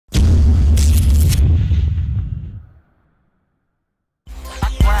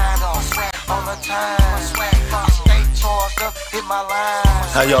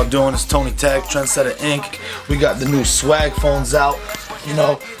How y'all doing? It's Tony Tag, Trendsetter Inc. We got the new swag phones out. You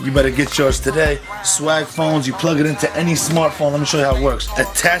know, you better get yours today. Swag phones, you plug it into any smartphone. Let me show you how it works.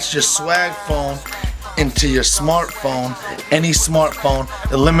 Attach your swag phone into your smartphone, any smartphone.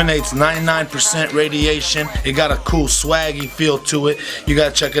 Eliminates 99% radiation. It got a cool swaggy feel to it. You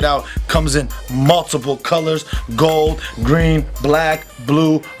gotta check it out. Comes in multiple colors: gold, green, black,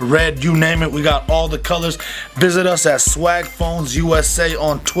 blue, red, you name it. We got all the colors. Visit us at Swag Phones USA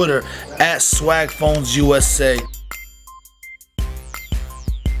on Twitter at Swag Phones USA.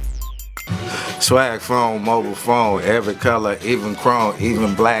 Swag phone, mobile phone, every color, even chrome,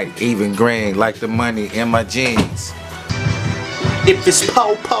 even black, even green, like the money in my jeans. If it's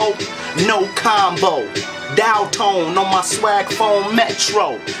po-po, no combo. Dial tone on my swag phone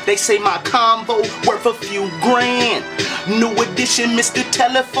Metro. They say my combo worth a few grand. New edition, Mr.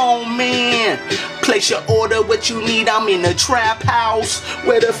 Telephone Man. Place your order, what you need, I'm in a trap house.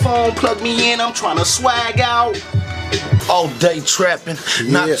 Where the phone plug me in, I'm trying to swag out. All day trapping,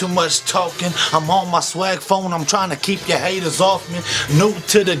 not too much talking. I'm on my swag phone, I'm trying to keep your haters off me. New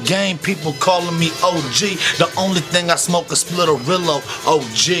to the game, people calling me OG. The only thing I smoke is Splitterillo,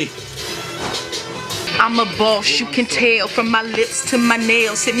 OG. I'm a boss, you can tell from my lips to my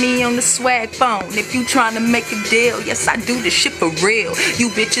nails. Hit me on the swag phone if you trying to make a deal. Yes, I do this shit for real. You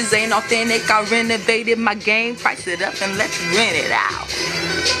bitches ain't authentic, I renovated my game. Price it up and let's rent it out.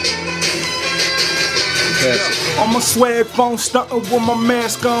 On my swag phone, stuntin' with my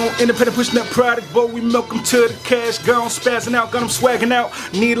mask on. Independent pushing that product, boy, we milk 'em to the cash gone. Spazzing out, got 'em swagging out.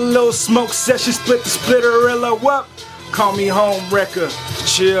 Need a little smoke session, split the Splitterillo up. Call me home wrecker,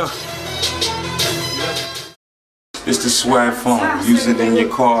 chill. It's the swag phone. Use it in your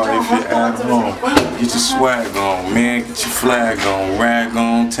car if you're at home. Get your swag on, man. Get your flag on, rag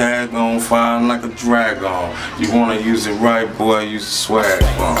on, tag on, flying like a drag on. You wanna use it right, boy? Use the swag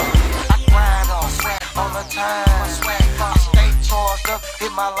phone. All the time, I stay charged up,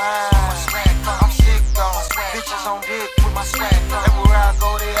 hit my line. I'm sick though, bitches on dick with my swag. Everywhere I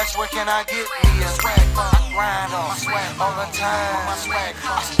go, they ask where can I get me a swag. I grind on all the time.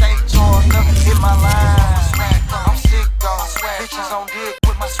 I stay charged up, hit my line. I'm sick though, bitches on dick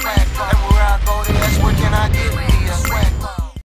with my swag. Everywhere I go, they ask where can I get me a swag.